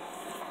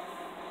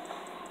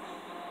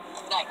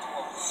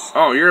 Nightwolf.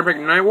 Oh, you're gonna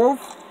pick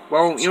Nightwolf?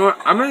 Well, you know what?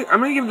 I'm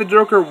gonna give the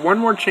Joker one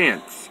more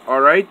chance.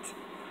 All right?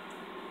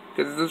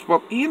 Because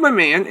he's my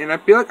man, and I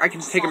feel like I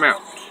can take him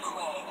out.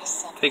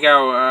 Take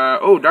out,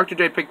 oh, Dr.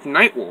 J picked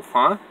Nightwolf,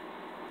 huh?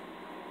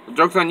 The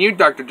joke's on you,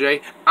 Dr.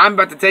 J. I'm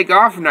about to take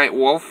off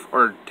Nightwolf,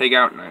 or take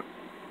out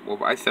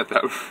Nightwolf. I said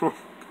that wrong.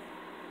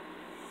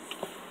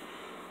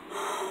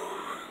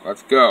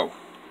 Let's go.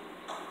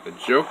 The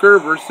Joker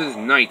versus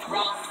Nightwolf.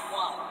 Round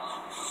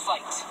 1.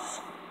 Fight.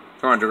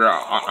 Come on, Joker.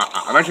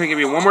 I'm actually gonna give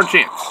you one more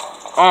chance.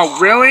 Oh,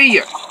 really?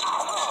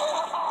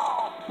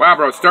 Wow,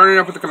 bro. Starting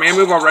up with the command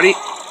move already?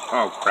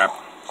 Oh, crap.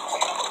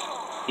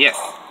 Yes.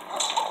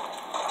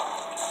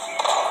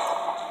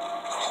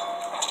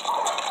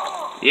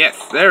 Yes,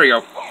 there we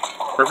go.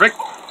 Perfect.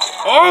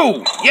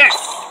 Oh, yes!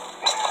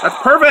 That's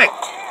perfect!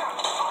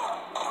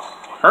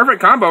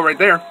 Perfect combo right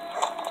there.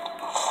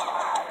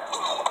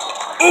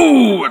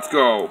 Ooh, let's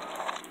go.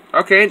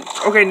 Okay,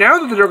 now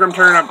that the Joker, I'm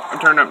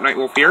turning up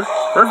Nightwolf here.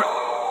 Perfect.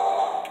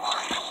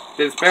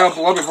 Did his fail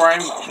below before I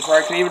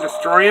can even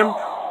destroy him?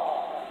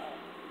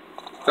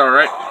 It's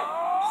alright.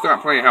 Still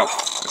got plenty of health,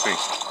 I think.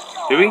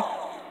 Do we?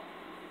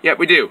 Yeah,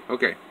 we do.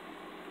 Okay.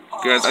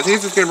 Good. I think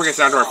this is gonna bring us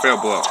down to our fail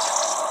blow.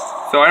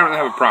 So I don't really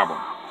have a problem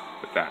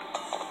with that.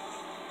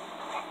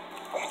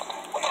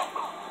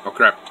 Oh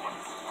crap.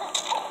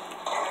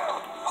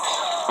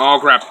 Oh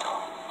crap.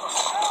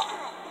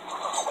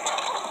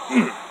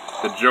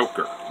 The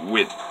Joker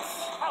wins.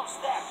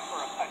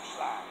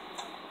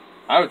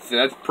 I would say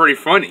that's pretty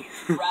funny.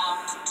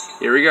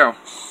 Here we go.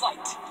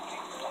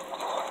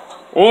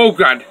 Oh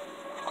god.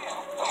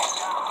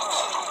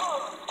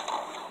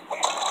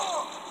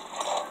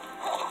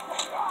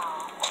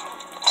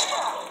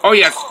 Oh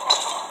yes.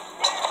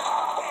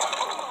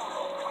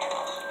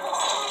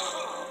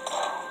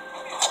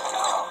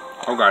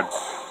 Oh god.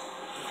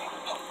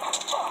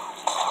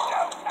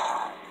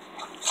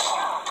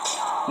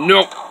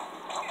 Nope.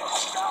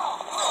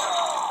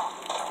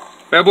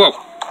 Bad blow.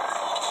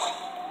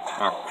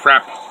 Oh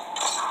crap.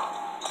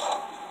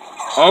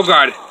 Oh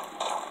god.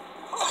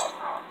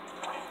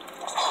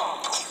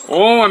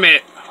 Oh, I made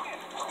it.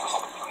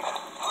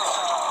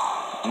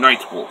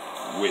 Nightwolf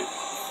wins.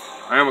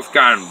 I almost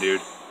got him,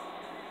 dude.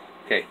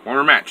 Okay, one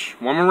more match.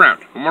 One more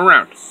round. One more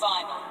round.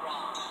 Final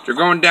round. You're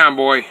going down,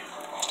 boy.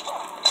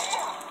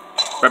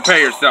 Prepare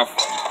yourself.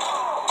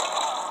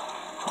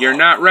 You're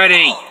not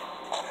ready.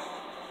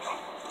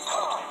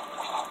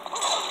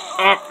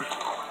 Up.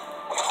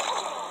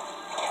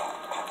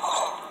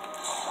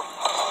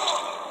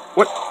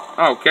 What?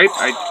 Oh, okay.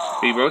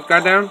 We both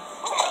got down.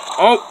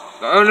 Oh,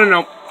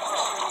 no.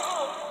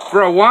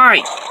 Bro,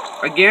 why?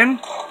 Again?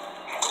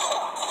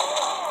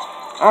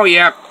 Oh,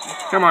 yeah.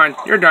 Come on.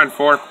 You're done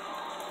for.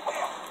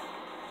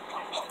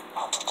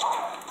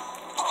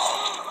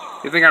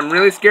 You think I'm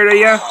really scared of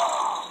you?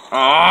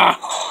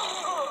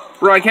 Aw.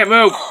 Bro, I can't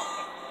move.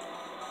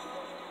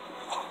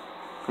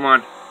 Come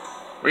on.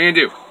 What are you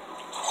gonna do?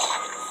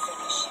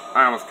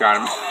 I almost got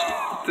him.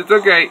 It's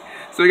okay.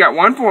 So we got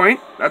 1 point.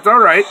 That's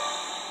alright.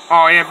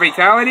 Oh, and a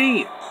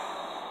fatality.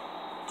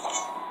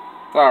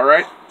 It's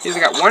alright. He's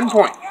got 1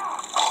 point.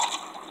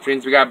 Which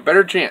means we got a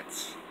better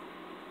chance.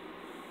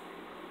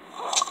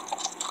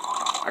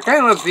 I kind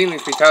of love seeing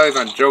these fatalities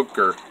on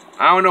Joker.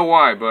 I don't know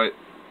why, but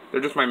they're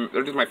just my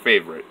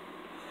favorite.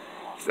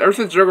 Ever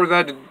since Joker was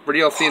added for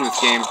DLC in this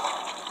game,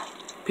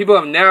 people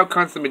have now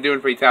constantly been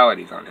doing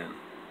fatalities on him.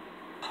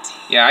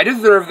 Yeah, I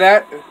deserve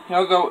that.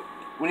 Although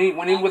when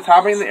he was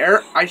hopping in the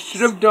air, I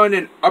should have done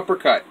an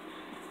uppercut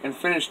and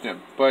finished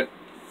him. But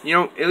you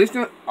know, at least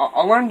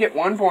I'll let him get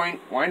 1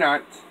 point. Why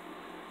not?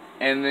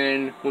 And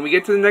then when we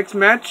get to the next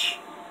match,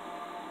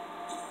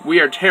 we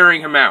are tearing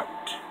him out.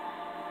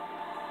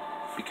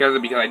 Because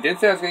I did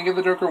say I was going to give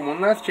the Joker one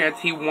last chance.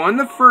 He won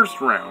the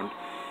first round.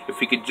 If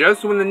he could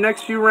just win the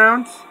next few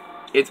rounds,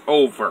 it's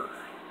over.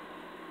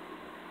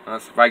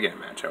 Unless if I get a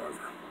match,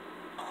 however.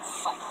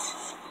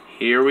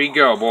 Here we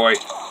go, boy.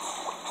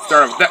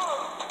 Start with that.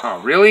 Oh,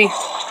 really?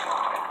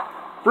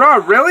 Bro,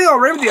 really?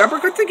 Already with the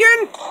uppercuts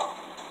again?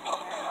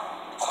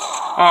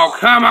 Oh,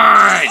 come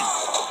on!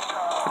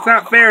 That's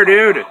not fair,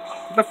 dude.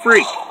 What the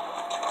freak?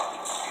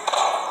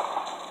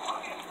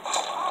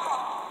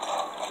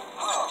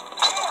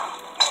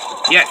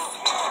 Yes.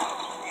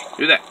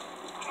 Do that.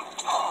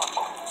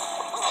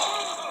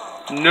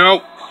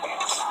 Nope.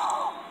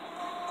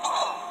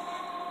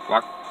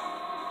 Block.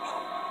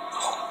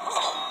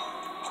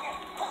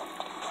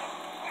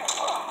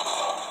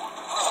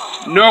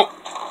 Nope.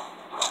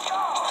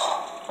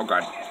 Oh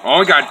god.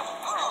 Oh god.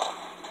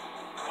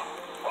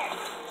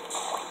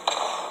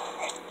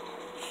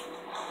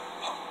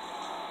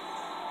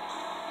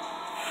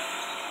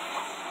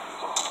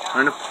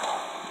 Turn up.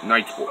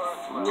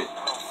 Nightwolf.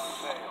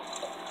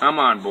 Come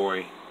on,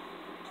 boy.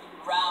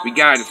 We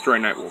gotta destroy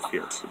Nightwolf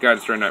here. We gotta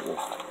destroy Nightwolf.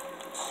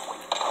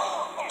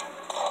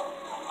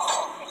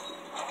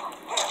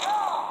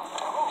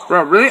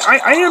 Bro, really?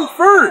 I am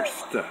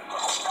first!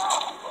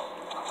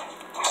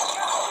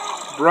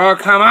 Bro,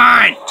 come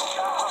on!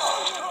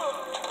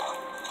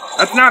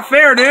 That's not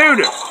fair, dude!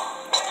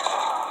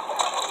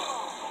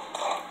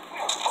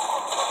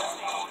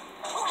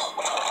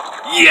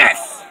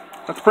 Yes!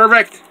 That's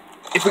perfect!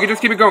 If we could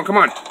just keep it going, come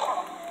on.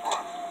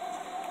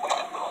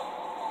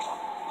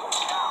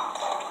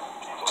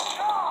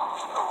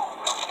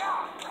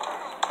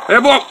 Hey,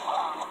 blow!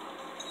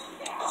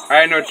 I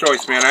had no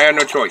choice, man. I had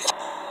no choice.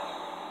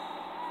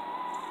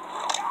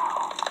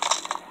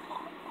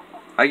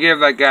 I gave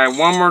that guy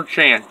one more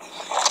chance.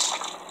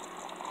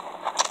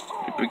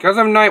 Because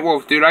I'm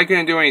Nightwolf, dude, I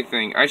couldn't do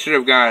anything. I should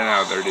have gotten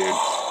out of there, dude.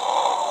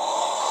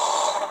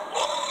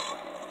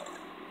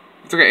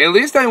 It's okay. At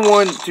least I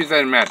won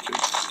 2-sided matches.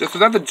 Just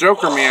without the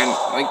Joker, man,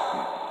 like...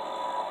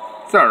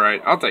 It's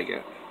alright. I'll take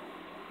it.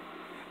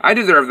 I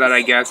deserve that,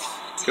 I guess.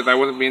 Because I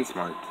wasn't being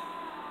smart.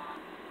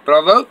 But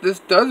although this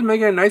does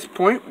make it a nice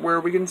point where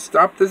we can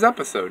stop this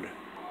episode.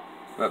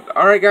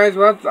 Alright guys,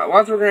 well that's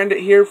we're going to end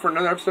it here for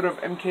another episode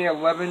of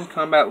MK11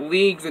 Combat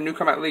Leagues. The new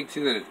Combat League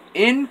season is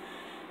in.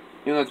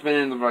 Even though it's been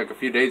in like a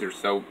few days or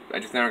so, I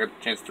just never got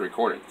the chance to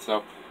record it.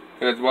 So,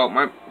 because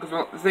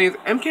the thing is,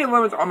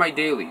 MK11 is on my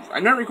dailies.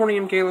 I'm not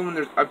recording MK11 when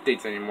there's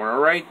updates anymore,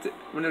 alright?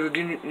 When there's a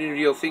new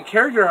DLC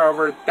character,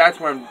 however, that's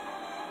when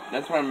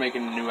I'm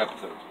making new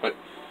episodes. But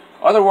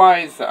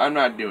otherwise, I'm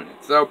not doing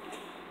it. So,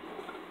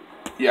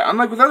 yeah,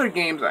 unlike with other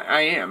games,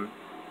 I am,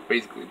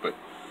 basically, but...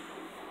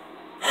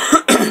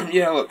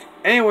 yeah, look.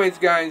 Anyways,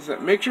 guys,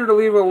 make sure to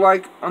leave a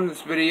like on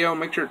this video.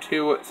 Make sure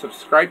to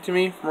subscribe to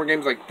me for more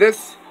games like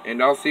this.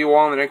 And I'll see you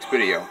all in the next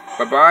video.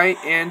 Bye-bye,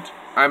 and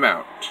I'm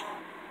out.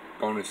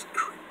 Bonus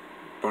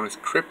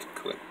crypt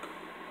clip.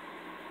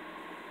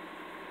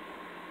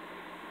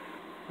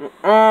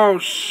 Oh,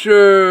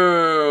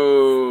 shoot!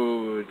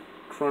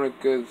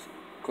 Chronica's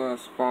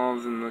glass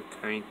falls in the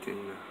kite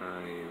in the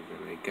hive.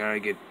 And I gotta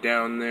get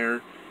down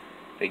there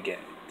to get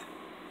it.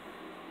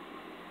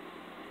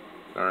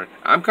 Alright,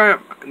 I'm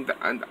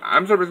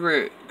so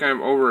basically kind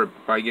of over it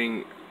by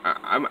getting.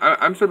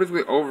 I'm so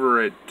basically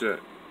over it.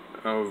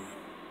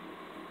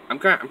 I'm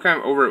kind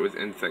of over it with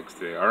insects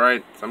today.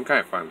 Alright, so I'm kind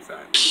of fine with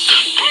that.